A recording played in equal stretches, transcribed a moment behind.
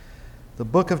the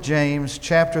book of James,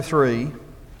 chapter 3,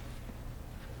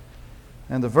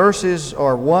 and the verses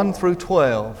are 1 through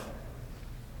 12.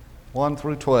 1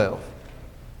 through 12.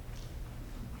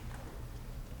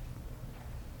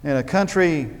 In a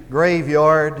country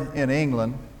graveyard in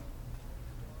England,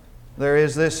 there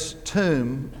is this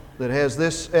tomb that has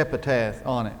this epitaph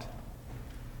on it.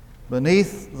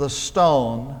 Beneath the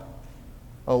stone,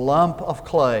 a lump of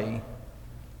clay,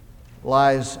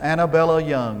 lies Annabella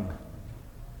Young,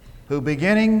 who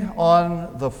beginning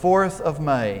on the 4th of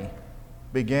May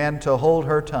began to hold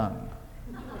her tongue.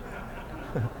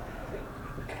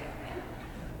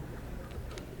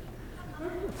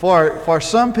 For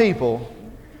some people,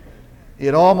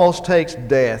 it almost takes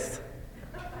death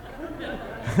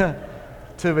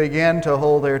to begin to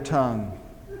hold their tongue.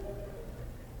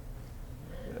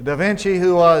 Da Vinci,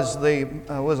 who was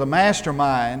a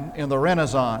mastermind in the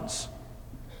Renaissance,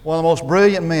 one of the most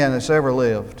brilliant men that's ever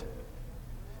lived,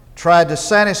 tried to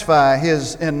satisfy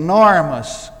his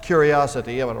enormous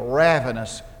curiosity, a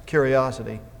ravenous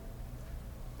curiosity.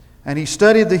 And he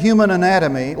studied the human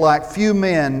anatomy like few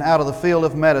men out of the field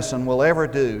of medicine will ever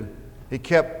do. He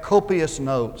kept copious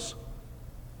notes.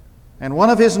 And one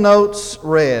of his notes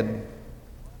read,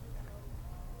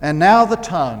 "And now the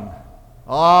tongue,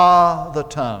 the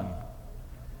tongue.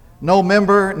 No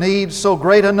member needs so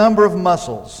great a number of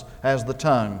muscles as the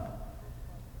tongue.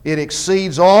 It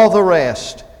exceeds all the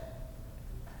rest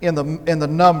in the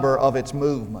number of its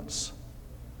movements."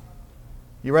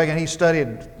 You reckon he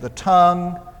studied the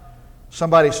tongue,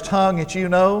 somebody's tongue that you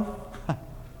know?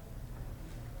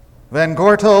 Van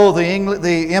Gortel,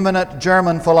 the eminent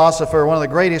German philosopher, one of the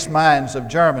greatest minds of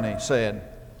Germany, said,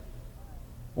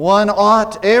 "One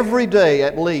ought every day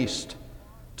at least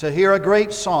to hear a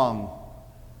great song,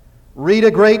 read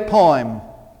a great poem,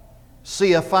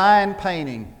 see a fine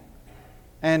painting,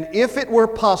 and if it were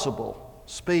possible,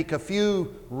 speak a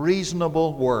few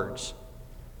reasonable words.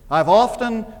 I've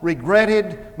often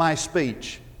regretted my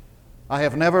speech. I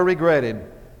have never regretted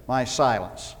my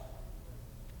silence.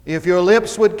 If your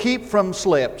lips would keep from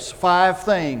slips, 5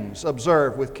 things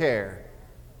observe with care: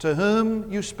 to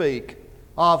whom you speak,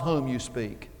 of whom you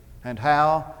speak, and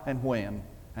how and when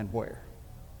and where."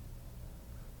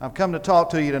 I've come to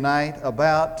talk to you tonight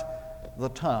about the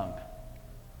tongue.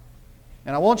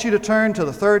 And I want you to turn to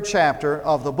the 3rd chapter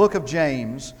of the book of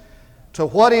James, to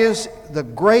what is the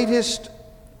greatest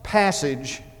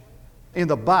passage in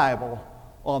the Bible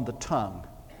on the tongue.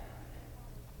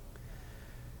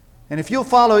 And if you'll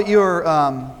follow your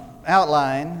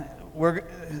outline,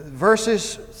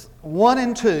 verses 1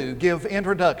 and 2 give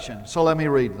introduction, so let me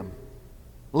read them.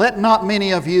 "Let not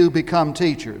many of you become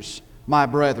teachers, my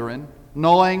brethren,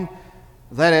 knowing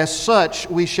that as such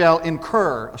we shall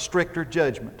incur a stricter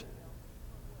judgment.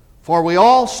 For we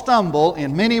all stumble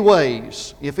in many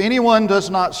ways. If anyone does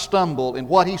not stumble in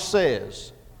what he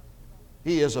says,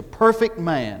 he is a perfect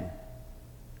man,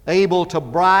 able to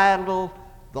bridle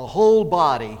the whole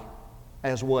body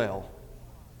as well."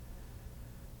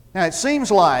 Now it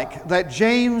seems like that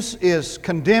James is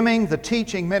condemning the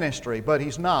teaching ministry, but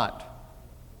he's not.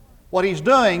 What he's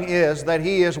doing is that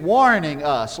he is warning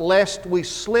us lest we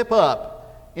slip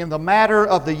up in the matter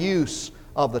of the use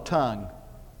of the tongue.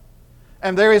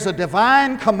 And there is a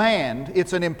divine command.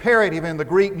 It's an imperative in the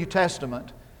Greek New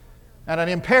Testament. And an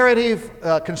imperative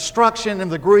construction in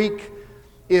the Greek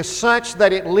is such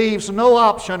that it leaves no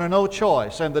option or no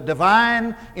choice. And the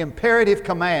divine imperative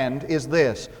command is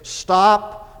this: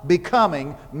 stop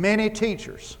becoming many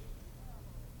teachers.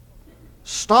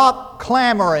 Stop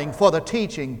clamoring for the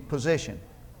teaching position.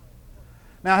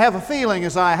 Now I had a feeling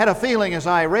as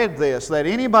I read this that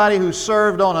anybody who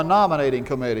served on a nominating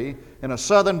committee in a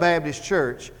Southern Baptist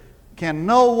church can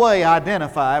no way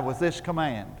identify with this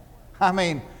command. I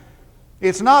mean,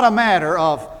 it's not a matter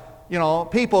of,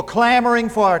 people clamoring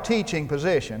for a teaching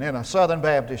position in a Southern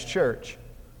Baptist church.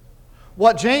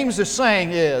 What James is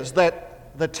saying is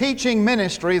that the teaching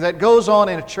ministry that goes on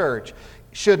in a church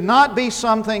should not be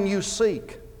something you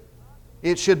seek.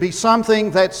 It should be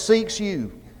something that seeks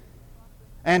you.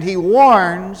 And he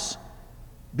warns,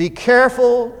 be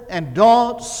careful and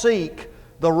don't seek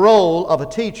the role of a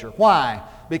teacher. Why?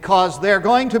 Because they're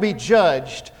going to be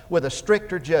judged with a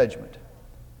stricter judgment.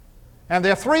 And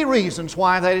there are 3 reasons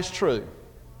why that is true.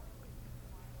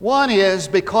 One is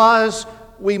because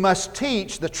we must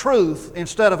teach the truth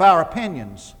instead of our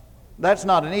opinions. That's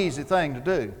not an easy thing to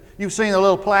do. You've seen the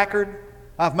little placard,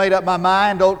 "I've made up my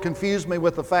mind, don't confuse me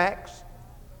with the facts."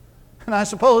 And I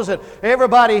suppose that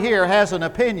everybody here has an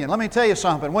opinion. Let me tell you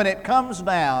something. When it comes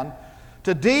down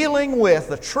to dealing with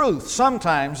the truth,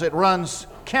 sometimes it runs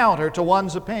counter to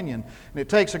one's opinion. And it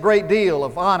takes a great deal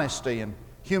of honesty and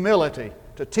humility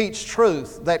to teach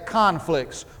truth that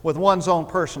conflicts with one's own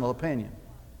personal opinion.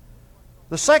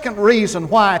 The second reason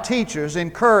why teachers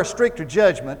incur stricter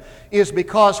judgment is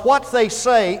because what they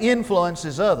say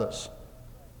influences others.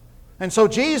 And so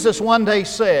Jesus one day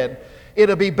said,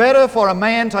 "It'll be better for a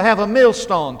man to have a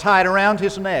millstone tied around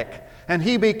his neck and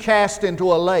he be cast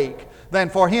into a lake than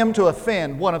for him to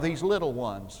offend one of these little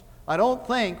ones." I don't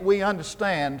think we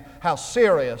understand how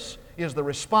serious is the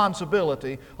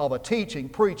responsibility of a teaching,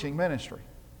 preaching ministry.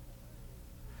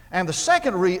 And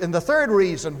the third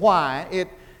reason why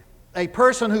a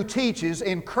person who teaches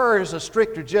incurs a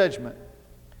stricter judgment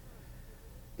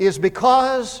is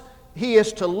because he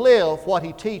is to live what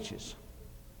he teaches.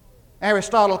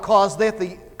 Aristotle calls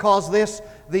this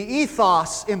the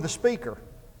ethos in the speaker.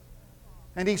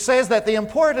 And he says that the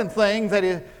important thing that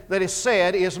is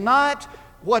said is not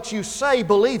what you say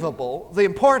believable. The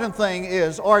important thing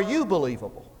is, are you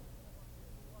believable?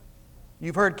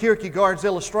 You've heard Kierkegaard's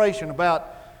illustration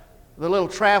about the little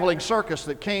traveling circus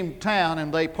that came to town,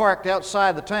 and they parked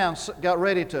outside the town, got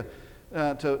ready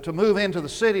to move into the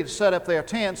city to set up their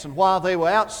tents, and while they were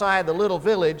outside the little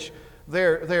village,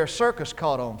 their circus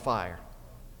caught on fire.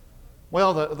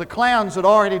 Well, the clowns had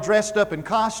already dressed up in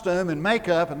costume and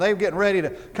makeup, and they were getting ready to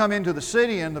come into the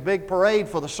city in the big parade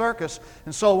for the circus.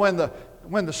 And so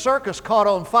when the circus caught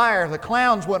on fire, the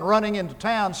clowns went running into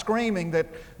town screaming that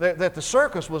the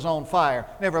circus was on fire.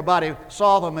 Everybody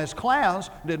saw them as clowns,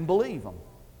 didn't believe them.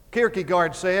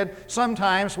 Kierkegaard said,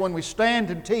 sometimes when we stand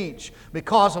and teach,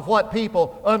 because of what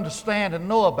people understand and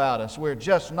know about us, we're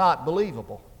just not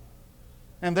believable.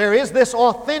 And there is this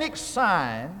authentic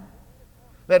sign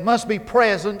that must be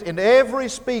present in every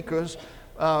speaker's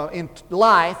in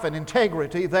life and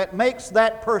integrity that makes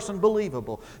that person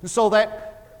believable. And so that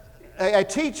a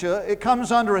teacher, it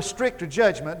comes under a stricter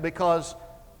judgment because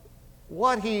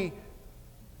what he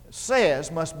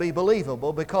says must be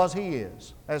believable because he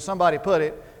is. As somebody put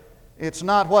it, it's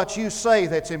not what you say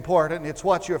that's important, it's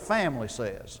what your family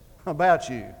says about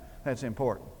you that's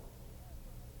important.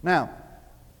 Now,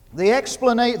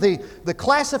 the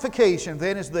classification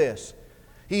then is this.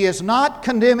 He is not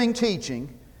condemning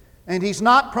teaching, and he's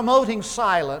not promoting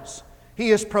silence.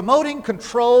 He is promoting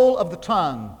control of the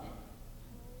tongue.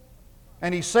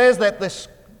 And he says that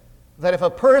if a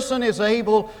person is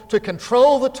able to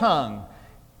control the tongue,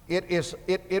 it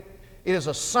is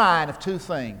a sign of two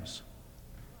things.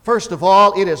 First of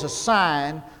all, it is a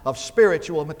sign of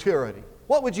spiritual maturity.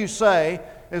 What would you say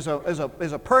is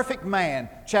a perfect man?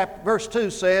 Verse 2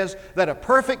 says that a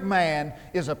perfect man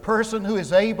is a person who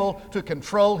is able to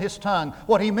control his tongue.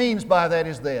 What he means by that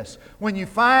is this. When you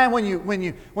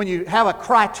have a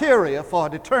criteria for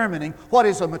determining what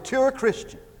is a mature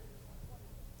Christian,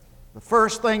 the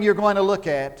first thing you're going to look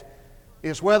at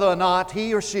is whether or not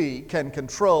he or she can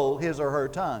control his or her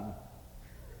tongue.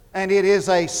 And it is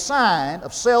a sign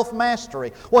of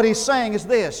self-mastery. What he's saying is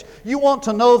this. You want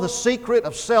to know the secret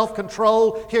of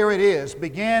self-control? Here it is.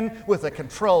 Begin with the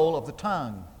control of the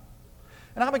tongue.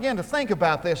 And I began to think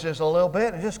about this just a little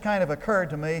bit, and it just kind of occurred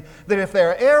to me that if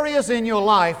there are areas in your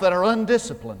life that are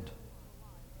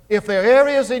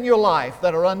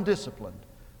undisciplined,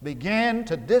 begin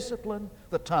to discipline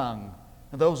the tongue,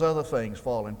 and those other things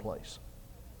fall in place.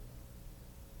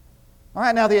 All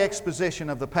right, now the exposition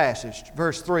of the passage,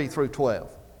 verse 3 through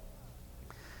 12.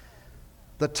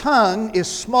 The tongue is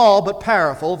small but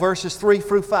powerful, verses 3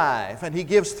 through 5. And he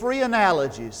gives three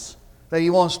analogies that he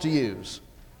wants to use.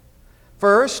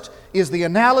 First is the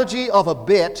analogy of a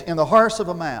bit in the horse of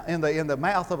a mouth, in the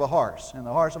mouth of a horse. In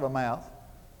the horse of a mouth.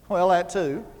 Well, that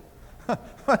too.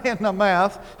 In the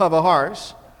mouth of a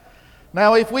horse.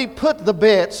 Now, if we put the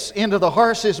bits into the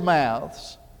horses'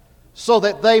 mouths so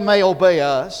that they may obey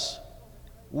us,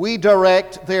 we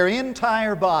direct their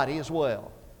entire body as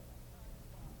well.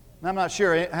 Now, I'm not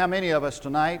sure how many of us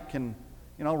tonight can,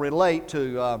 relate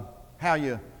to how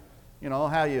you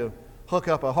hook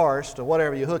up a horse to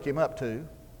whatever you hook him up to.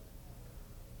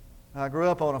 I grew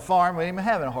up on a farm. We didn't even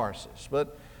have any horses,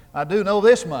 but I do know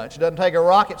this much. It doesn't take a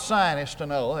rocket scientist to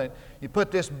know that you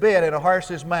put this bit in a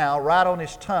horse's mouth, right on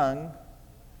his tongue,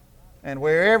 and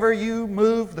wherever you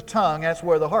move the tongue, that's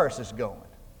where the horse is going.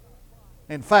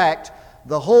 In fact,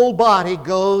 the whole body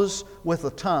goes with the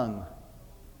tongue.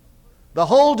 The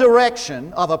whole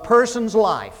direction of a person's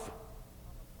life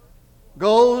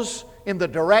goes in the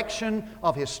direction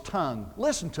of his tongue.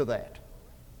 Listen to that.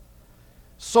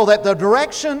 So that the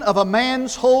direction of a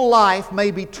man's whole life may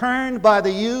be turned by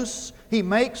the use he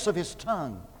makes of his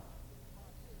tongue.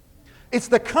 It's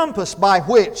the compass by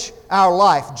which our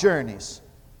life journeys.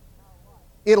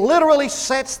 It literally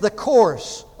sets the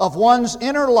course of one's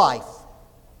inner life.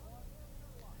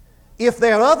 if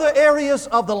there are other areas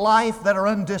of the life that are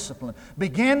undisciplined,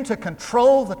 begin to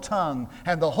control the tongue,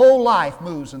 and the whole life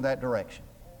moves in that direction.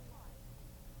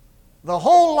 The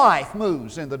whole life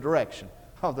moves in the direction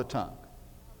of the tongue.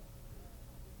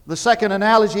 The second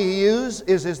analogy he used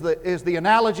is the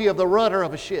analogy of the rudder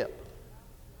of a ship.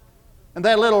 And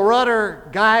that little rudder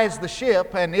guides the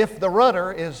ship, and if the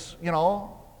rudder is,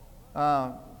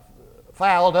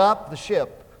 fouled up, the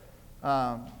ship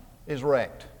is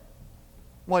wrecked.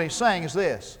 What he's saying is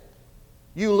this: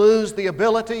 you lose the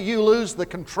ability, you lose the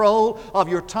control of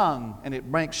your tongue, and it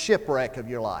brings shipwreck of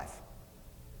your life.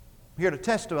 I'm here to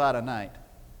testify tonight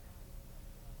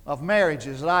of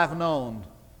marriages that I've known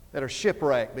that are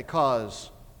shipwrecked because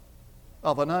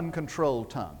of an uncontrolled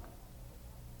tongue.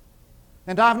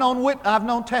 And I've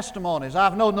known testimonies,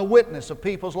 I've known the witness of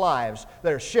people's lives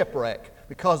that are shipwrecked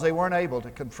because they weren't able to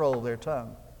control their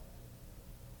tongue.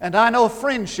 And I know of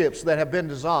friendships that have been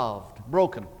dissolved,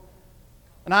 broken.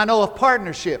 And I know of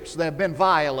partnerships that have been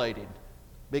violated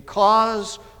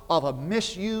because of a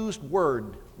misused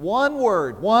word.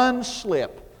 One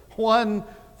slip, one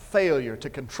failure to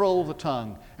control the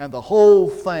tongue, and the whole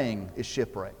thing is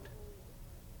shipwrecked.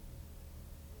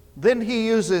 Then he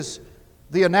uses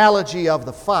the analogy of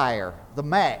the fire, the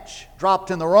match, dropped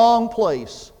in the wrong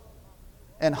place,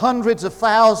 and hundreds of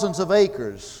thousands of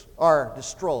acres are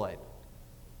destroyed.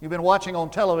 You've been watching on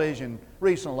television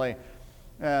recently.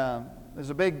 There's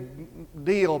a big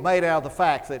deal made out of the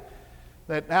fact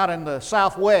that out in the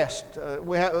Southwest,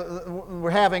 we're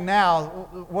having now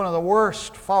one of the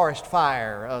worst forest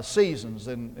fire seasons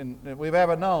that we've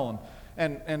ever known.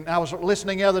 And I was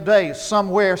listening the other day,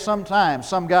 somewhere, sometime,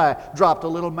 some guy dropped a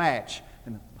little match,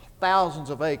 and thousands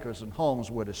of acres and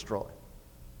homes were destroyed.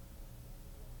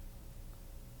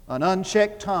 An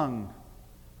unchecked tongue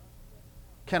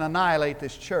can annihilate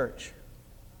this church.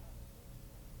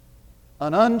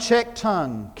 An unchecked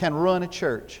tongue can ruin a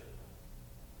church.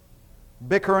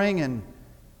 Bickering and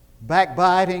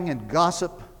backbiting and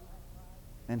gossip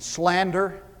and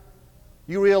slander.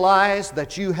 You realize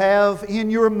that you have in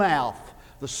your mouth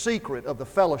the secret of the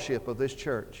fellowship of this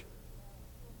church.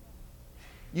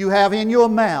 You have in your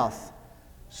mouth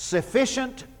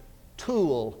sufficient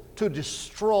tool to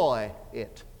destroy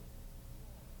it.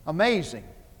 Amazing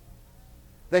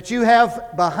that you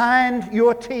have behind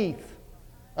your teeth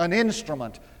an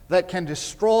instrument that can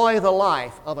destroy the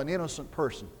life of an innocent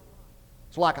person.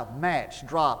 It's like a match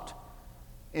dropped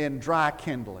in dry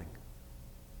kindling.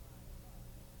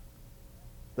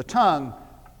 The tongue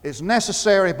is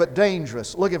necessary but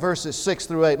dangerous. Look at verses 6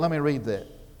 through 8. Let me read that.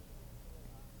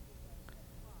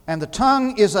 And the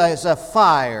tongue is as a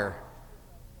fire,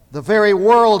 the very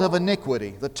world of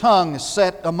iniquity. The tongue is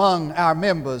set among our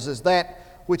members as that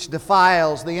which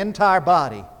defiles the entire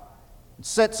body. It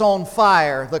sets on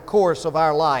fire the course of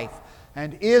our life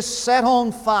and is set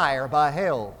on fire by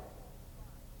hell.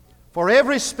 For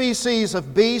every species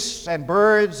of beasts and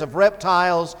birds, of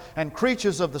reptiles and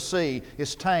creatures of the sea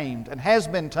is tamed and has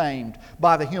been tamed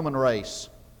by the human race.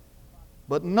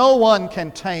 But no one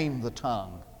can tame the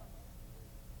tongue.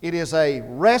 It is a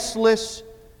restless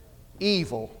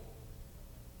evil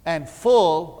and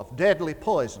full of deadly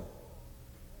poison.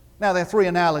 Now there are three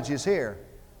analogies here.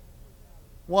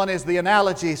 One is the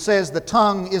analogy says the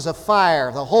tongue is a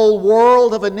fire. The whole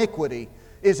world of iniquity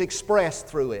is expressed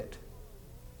through it.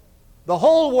 The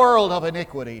whole world of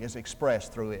iniquity is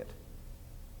expressed through it.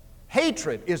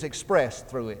 Hatred is expressed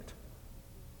through it.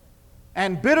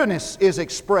 And bitterness is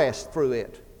expressed through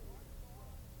it.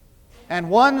 And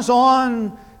one's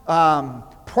own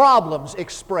problems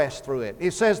expressed through it.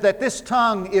 It says that this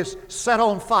tongue is set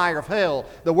on fire of hell.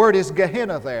 The word is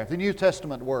Gehenna there, the New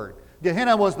Testament word.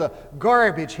 Gehenna was the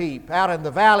garbage heap out in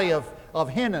the valley of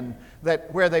Hinnom,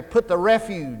 where they put the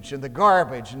refuge and the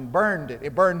garbage and burned it.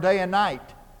 It burned day and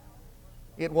night.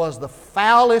 It was the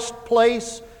foulest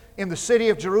place in the city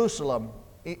of Jerusalem.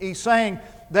 He's saying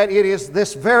that it is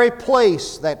this very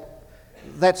place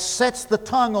that sets the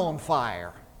tongue on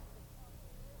fire.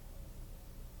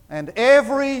 And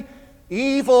every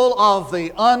evil of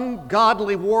the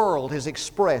ungodly world is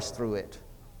expressed through it.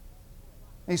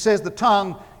 He says the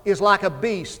tongue is like a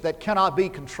beast that cannot be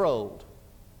controlled,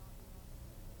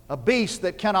 a beast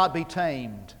that cannot be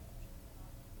tamed.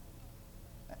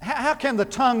 How can the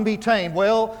tongue be tamed?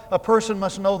 Well, a person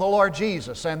must know the Lord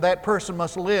Jesus, and that person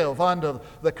must live under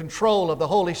the control of the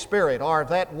Holy Spirit, or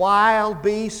that wild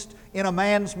beast in a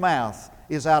man's mouth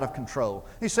is out of control.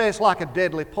 He says it's like a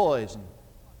deadly poison.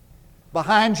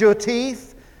 Behind your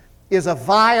teeth is a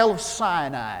vial of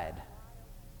cyanide.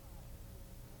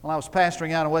 When I was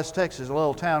pastoring out in West Texas, a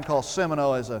little town called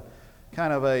Seminole is a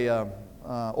kind of a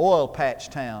oil patch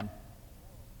town.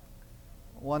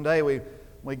 One day we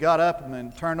got up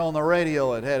and turned on the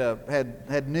radio. It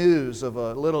had news of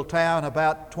a little town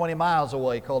about 20 miles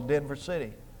away called Denver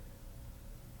City.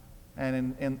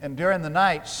 And during the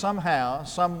night, somehow,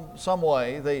 some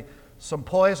way, some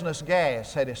poisonous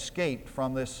gas had escaped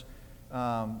from these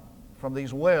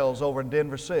wells over in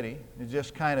Denver City.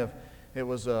 It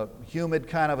was a humid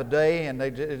kind of a day, and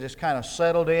it just kind of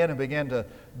settled in and began to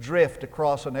drift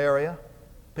across an area.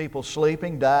 People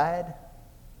sleeping died.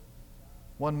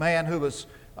 One man who was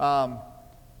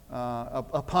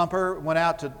a pumper went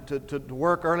out to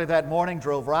work early that morning,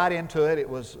 drove right into it. It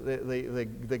was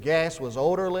the gas was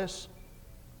odorless,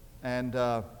 and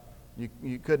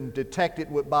you couldn't detect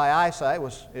it by eyesight.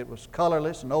 It was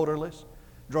colorless and odorless.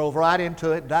 Drove right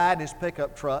into it, died in his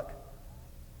pickup truck.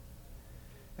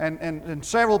 And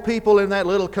several people in that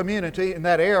little community, in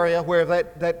that area where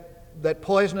that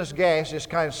poisonous gas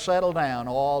just kind of settled down,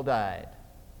 all died.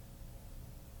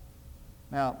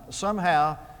 Now,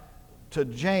 somehow, to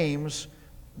James,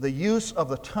 the use of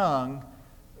the tongue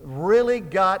really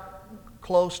got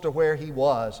close to where he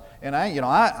was. And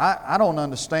I don't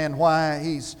understand why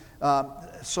he's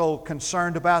so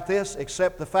concerned about this,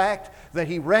 except the fact that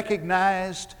he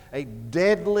recognized a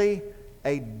deadly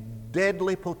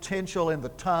potential in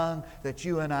the tongue that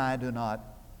you and I do not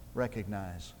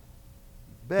recognize.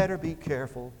 Better be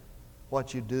careful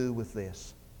what you do with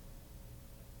this.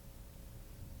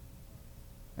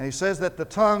 And he says that the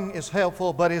tongue is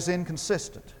helpful but is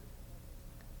inconsistent.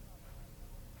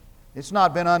 It's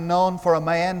not been unknown for a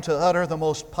man to utter the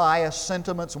most pious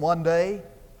sentiments one day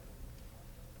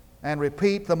and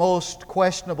repeat the most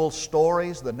questionable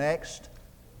stories the next.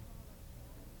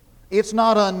 It's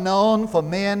not unknown for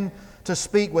men to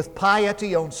speak with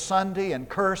piety on Sunday and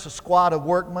curse a squad of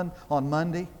workmen on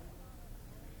Monday.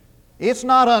 It's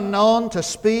not unknown to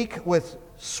speak with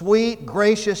sweet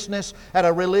graciousness at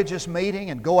a religious meeting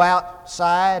and go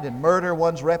outside and murder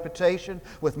one's reputation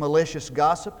with malicious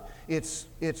gossip. It's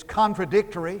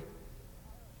contradictory.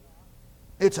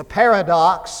 It's a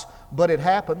paradox, but it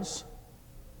happens.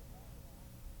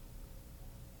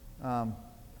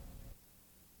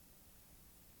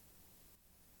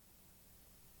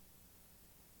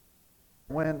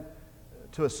 Went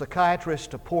to a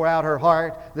psychiatrist to pour out her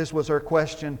heart. This was her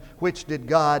question: which did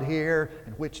God hear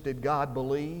and which did God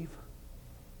believe?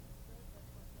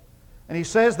 And he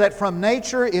says that from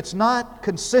nature it's not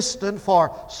consistent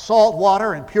for salt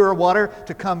water and pure water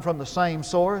to come from the same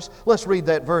source. Let's read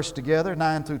that verse together,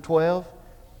 9 through 12.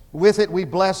 With it we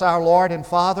bless our Lord and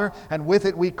Father, and with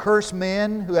it we curse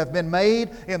men who have been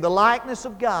made in the likeness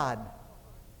of God.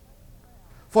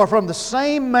 For from the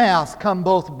same mouth come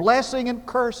both blessing and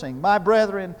cursing. My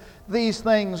brethren, these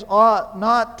things ought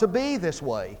not to be this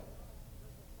way.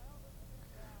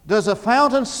 Does a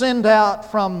fountain send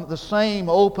out from the same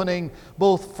opening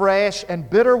both fresh and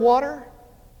bitter water?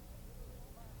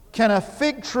 Can a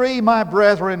fig tree, my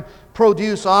brethren,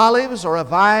 produce olives, or a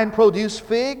vine produce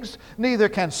figs? Neither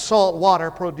can salt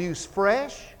water produce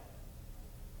fresh.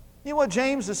 You know what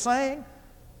James is saying?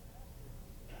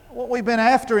 What we've been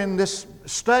after in this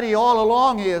study all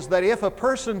along is that if a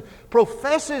person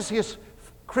professes his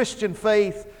Christian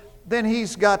faith, then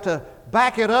he's got to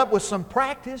back it up with some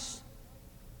practice.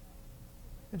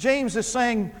 James is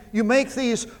saying you make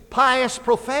these pious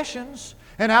professions,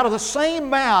 and out of the same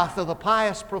mouth of the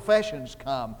pious professions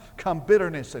come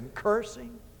bitterness and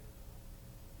cursing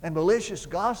and malicious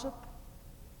gossip.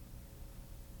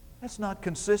 That's not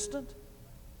consistent.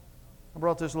 I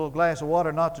brought this little glass of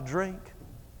water not to drink.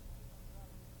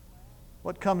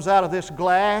 What comes out of this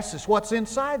glass is what's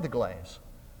inside the glass.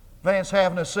 Vance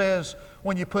Havner says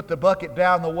when you put the bucket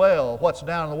down the well, what's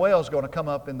down in the well is going to come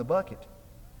up in the bucket.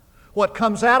 What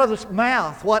comes out of the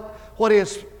mouth, what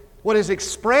is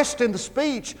expressed in the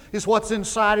speech is what's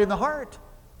inside in the heart.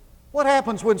 What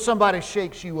happens when somebody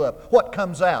shakes you up? What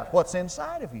comes out? What's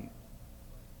inside of you?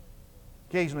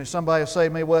 Occasionally somebody will say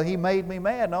to me, well, he made me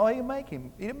mad. No, he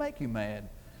didn't make you mad.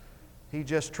 He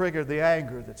just triggered the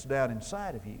anger that's down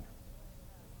inside of you.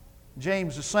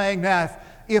 James is saying, now,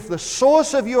 if the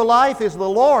source of your life is the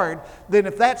Lord, then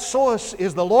if that source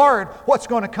is the Lord, what's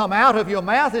going to come out of your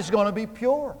mouth is going to be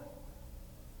pure.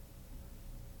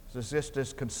 It's just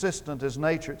as consistent as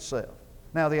nature itself.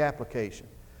 Now the application.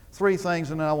 3 things,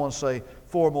 and then I want to say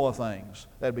 4 more things.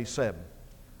 That'd be 7.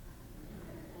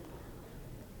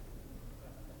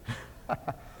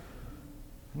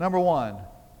 Number 1,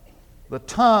 the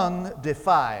tongue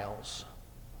defiles.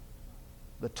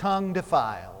 The tongue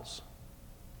defiles.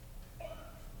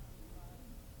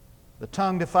 The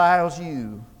tongue defiles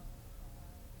you,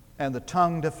 and the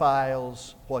tongue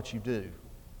defiles what you do.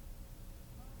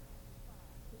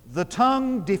 The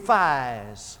tongue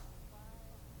defies.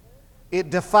 It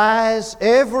defies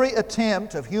every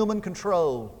attempt of human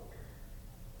control.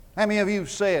 How many of you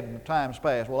said in times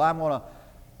past, well, I'm not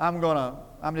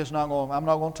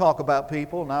going to talk about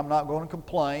people, and I'm not going to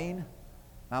complain,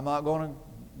 I'm not going to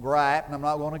gripe, and I'm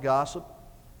not going to gossip?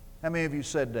 How many of you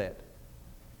said that?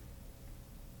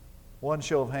 One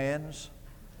show of hands.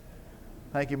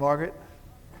 Thank you, Margaret.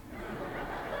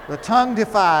 The tongue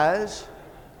defies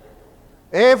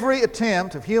every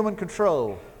attempt of human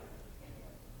control.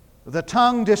 The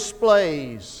tongue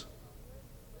displays.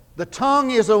 The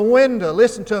tongue is a window.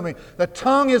 Listen to me. The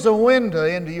tongue is a window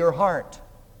into your heart.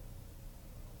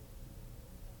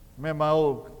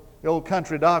 Remember the old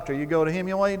country doctor, you go to him,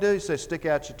 you know what he do? He says, stick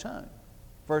out your tongue.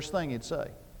 First thing he'd say.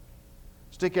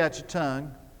 Stick out your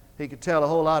tongue. He could tell a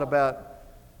whole lot about,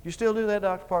 you still do that,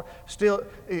 Dr. Parker?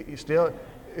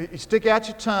 You stick out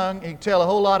your tongue, he can tell a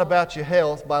whole lot about your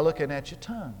health by looking at your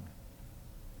tongue.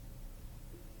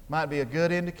 Might be a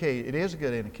good indication. It is a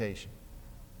good indication.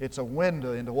 It's a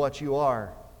window into what you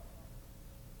are.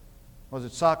 Was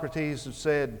it Socrates who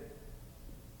said,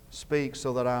 speak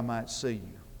so that I might see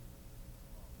you?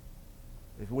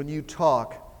 If when you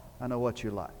talk, I know what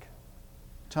you're like.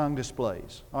 Tongue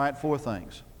displays. All right, 4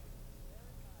 things.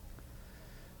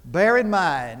 Bear in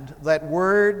mind that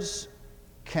words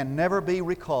can never be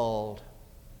recalled.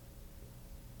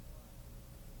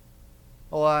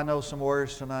 Oh, I know some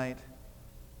words tonight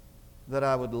that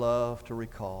I would love to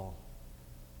recall.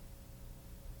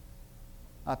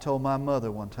 I told my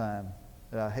mother one time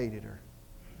that I hated her.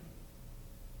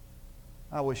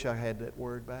 I wish I had that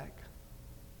word back.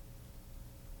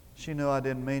 She knew I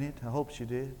didn't mean it. I hope she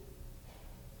did.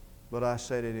 But I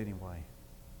said it anyway.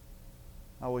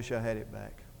 I wish I had it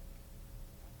back.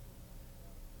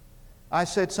 I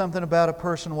said something about a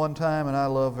person one time and I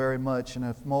love very much. In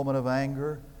a moment of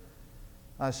anger,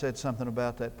 I said something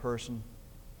about that person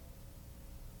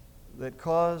that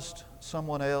caused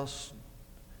someone else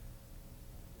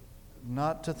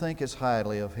not to think as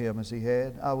highly of him as he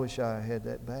had. I wish I had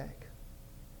that back.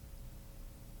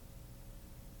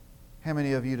 How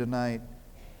many of you tonight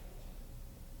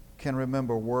can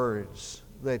remember words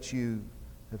that you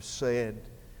have said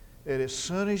that as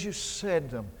soon as you said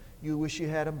them, you wish you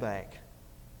had them back?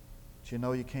 But you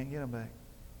know you can't get them back.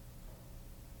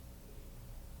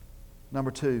 Number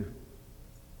 2.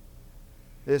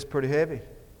 It's pretty heavy.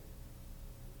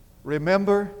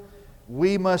 Remember,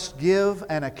 we must give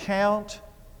an account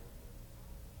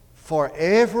for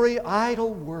every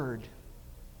idle word.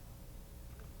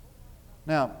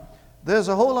 Now, there's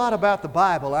a whole lot about the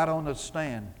Bible I don't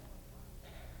understand.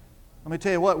 Let me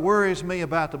tell you, what worries me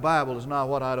about the Bible is not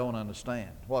what I don't understand.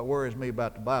 What worries me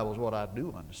about the Bible is what I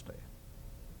do understand.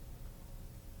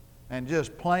 And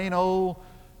just plain old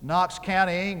Knox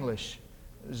County English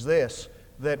is this,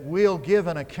 that we'll give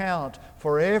an account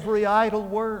for every idle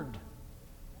word.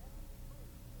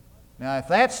 Now, if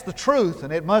that's the truth,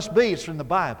 and it must be, it's from the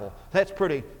Bible, that's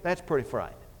pretty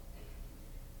frightening.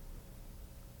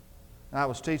 I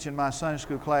was teaching my Sunday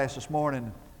school class this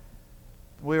morning.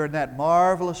 We were in that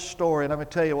marvelous story, and let me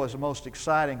tell you, it was the most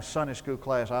exciting Sunday school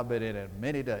class I've been in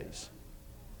many days.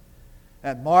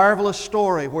 That marvelous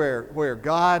story where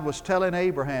God was telling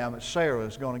Abraham that Sarah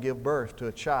is going to give birth to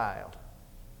a child.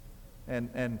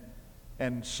 And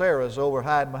Sarah's over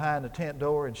hiding behind the tent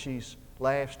door, and she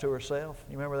laughs to herself.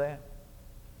 You remember that?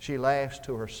 She laughs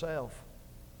to herself.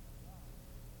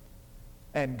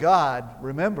 And God,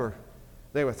 remember,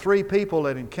 there were 3 people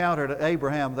that encountered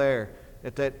Abraham there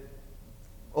at that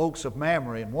Oaks of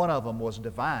Mamre, and one of them was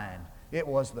divine. It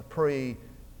was the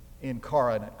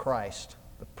pre-incarnate Christ,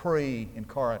 the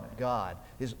pre-incarnate God.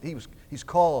 He's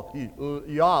called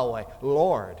Yahweh,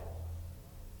 Lord.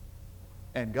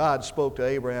 And God spoke to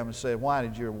Abraham and said, "Why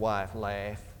did your wife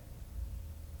laugh?"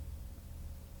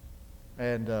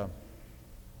 And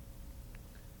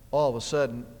all of a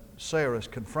sudden, Sarah's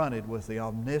confronted with the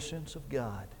omniscience of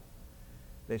God.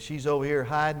 That she's over here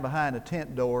hiding behind a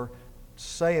tent door,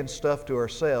 saying stuff to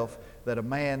herself that a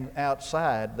man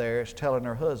outside there is telling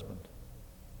her husband.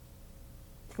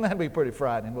 That'd be pretty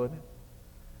frightening, wouldn't it?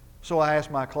 So I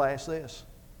asked my class this.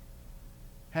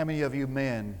 How many of you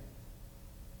men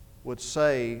would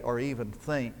say or even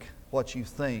think what you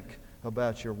think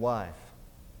about your wife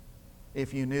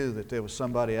if you knew that there was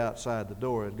somebody outside the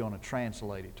door that was going to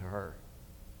translate it to her?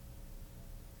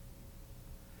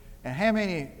 And how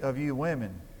many of you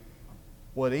women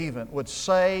would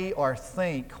say or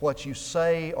think what you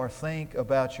say or think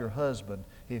about your husband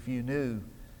if you knew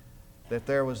that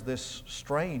there was this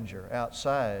stranger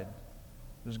outside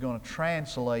who's going to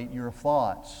translate your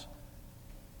thoughts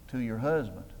to your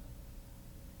husband?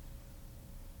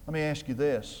 Let me ask you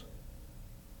this.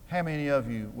 How many of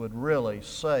you would really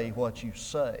say what you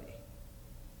say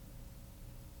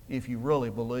if you really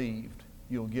believed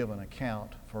you'll give an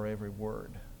account for every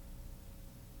word?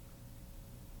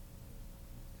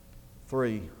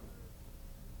 3,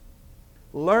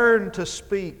 learn to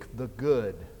speak the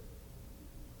good.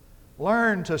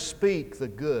 Learn to speak the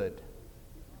good.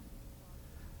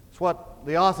 It's what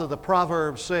the author of the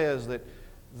Proverbs says,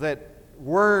 that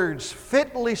words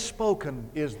fitly spoken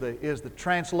is the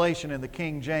translation in the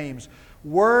King James.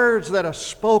 Words that are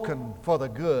spoken for the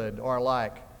good are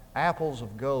like apples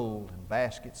of gold and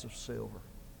baskets of silver.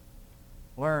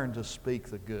 Learn to speak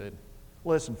the good.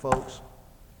 Listen, folks,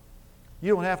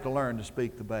 you don't have to learn to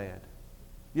speak the bad.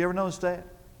 You ever notice that?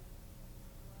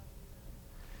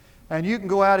 And you can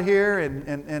go out here and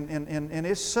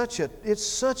it's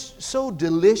so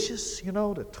delicious,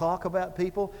 to talk about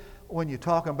people when you're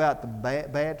talking about the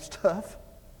bad stuff.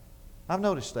 I've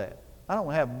noticed that. I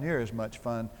don't have near as much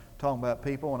fun talking about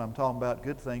people when I'm talking about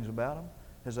good things about them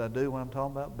as I do when I'm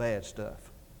talking about bad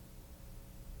stuff.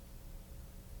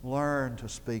 Learn to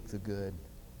speak the good.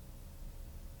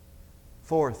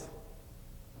 4th,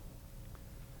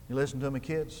 you listen to me,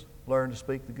 kids? Learn to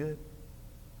speak the good.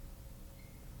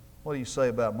 What do you say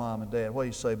about mom and dad? What do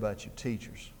you say about your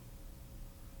teachers?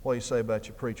 What do you say about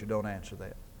your preacher? Don't answer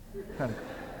that.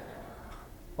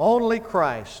 Only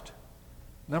Christ.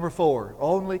 Number 4,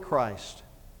 only Christ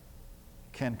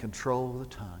can control the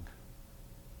tongue.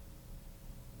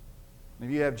 If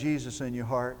you have Jesus in your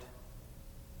heart,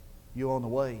 you're on the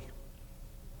way.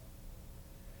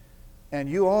 And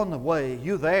you're on the way,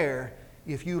 you're there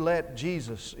if you let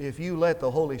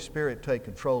the Holy Spirit take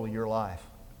control of your life.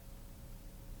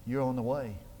 You're on the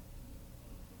way.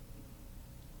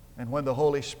 And when the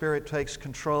Holy Spirit takes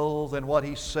control, then what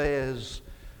He says,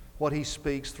 what He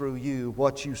speaks through you,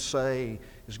 what you say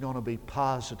is going to be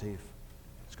positive.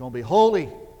 It's going to be holy.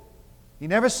 He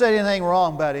never said anything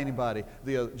wrong about anybody,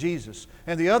 Jesus.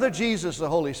 And the other Jesus, the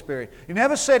Holy Spirit, He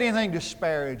never said anything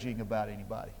disparaging about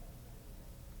anybody.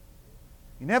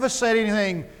 He never said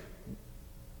anything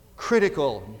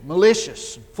critical,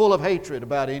 malicious, full of hatred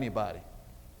about anybody.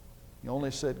 He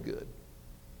only said good.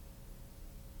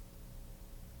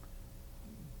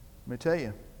 Let me tell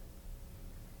you,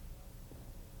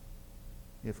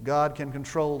 if God can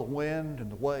control the wind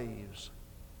and the waves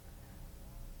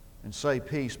and say,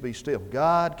 peace, be still,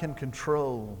 God can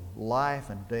control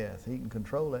life and death. He can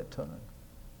control that tongue.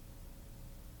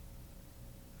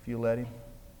 If you let Him.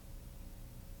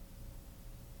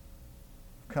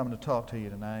 I'm coming to talk to you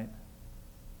tonight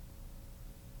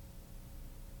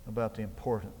about the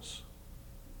importance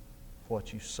of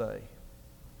what you say.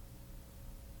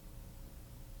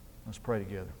 Let's pray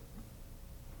together.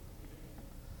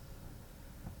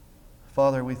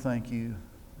 Father, we thank You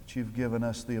that You've given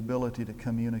us the ability to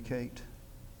communicate.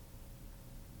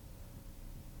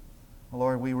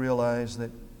 Lord, we realize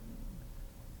that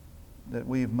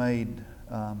we've made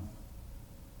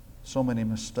so many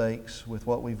mistakes with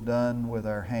what we've done with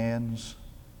our hands,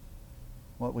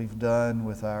 what we've done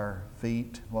with our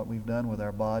feet, what we've done with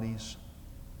our bodies,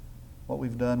 what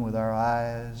we've done with our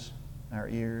eyes, our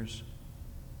ears.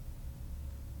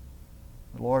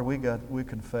 But Lord, we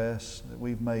confess that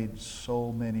we've made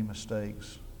so many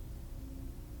mistakes.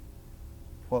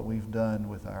 What we've done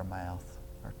with our mouth,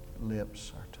 our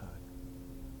lips, our tongue.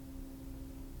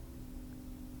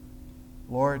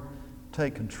 Lord,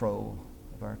 take control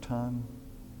of our tongue.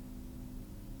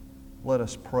 Let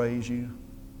us praise You.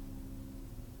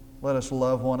 Let us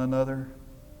love one another.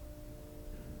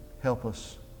 Help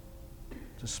us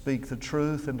to speak the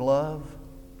truth in love,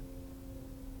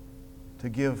 to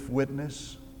give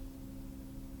witness.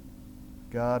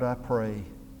 God, I pray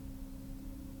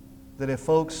that if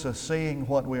folks are seeing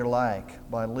what we're like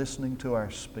by listening to our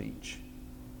speech,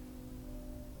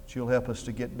 that You'll help us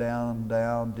to get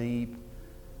down deep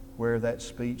where that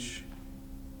speech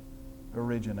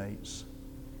originates.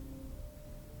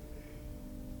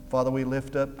 Father, we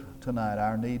lift up tonight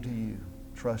our need to You,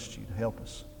 trust You to help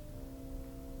us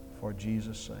for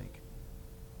Jesus' sake.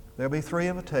 There'll be 3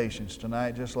 invitations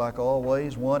tonight, just like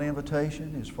always. One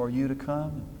invitation is for you to come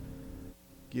and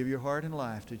give your heart and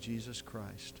life to Jesus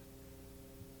Christ.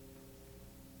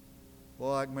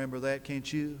 Well, I remember that,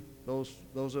 can't you? Those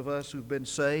of us who've been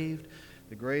saved,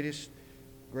 the greatest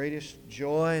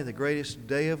joy, the greatest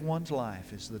day of one's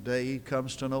life is the day he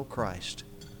comes to know Christ.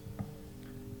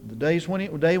 The day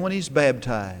when he's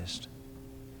baptized.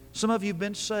 Some of you have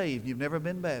been saved, you've never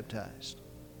been baptized.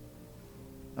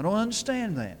 I don't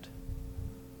understand that.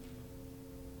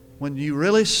 When you're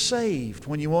really saved,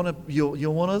 when you'll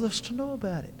want others to know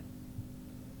about it.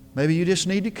 Maybe you just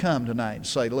need to come tonight and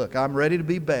say, look, I'm ready to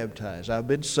be baptized. I've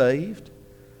been saved.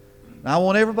 And I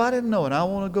want everybody to know it. I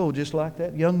want to go just like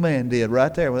that young man did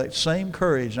right there with that same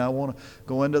courage. And I want to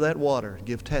go into that water and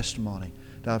give testimony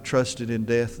that I've trusted in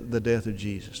the death of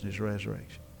Jesus and His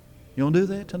resurrection. You want to do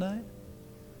that tonight?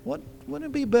 Wouldn't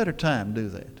it be a better time to do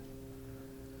that?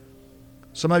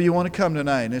 Some of you want to come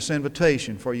tonight, and this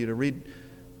invitation for you to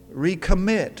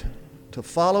recommit to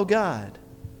follow God,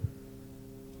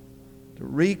 to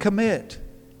recommit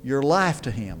your life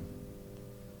to Him.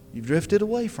 You've drifted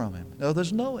away from Him.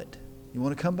 Others know it. You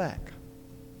want to come back.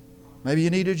 Maybe you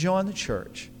need to join the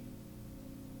church.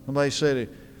 Somebody said,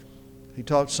 he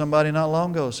talked to somebody not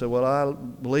long ago, said, well, I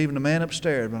believe in the man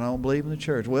upstairs, but I don't believe in the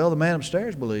church. Well, the man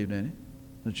upstairs believed in it,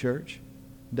 the church.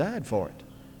 Died for it.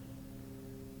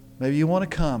 Maybe you want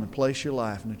to come and place your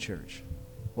life in the church.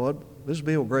 Well, this would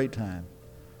be a great time.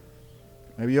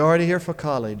 Maybe you're already here for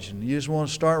college and you just want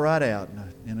to start right out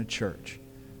in a church.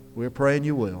 We're praying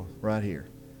you will right here.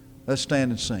 Let's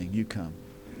stand and sing. You come.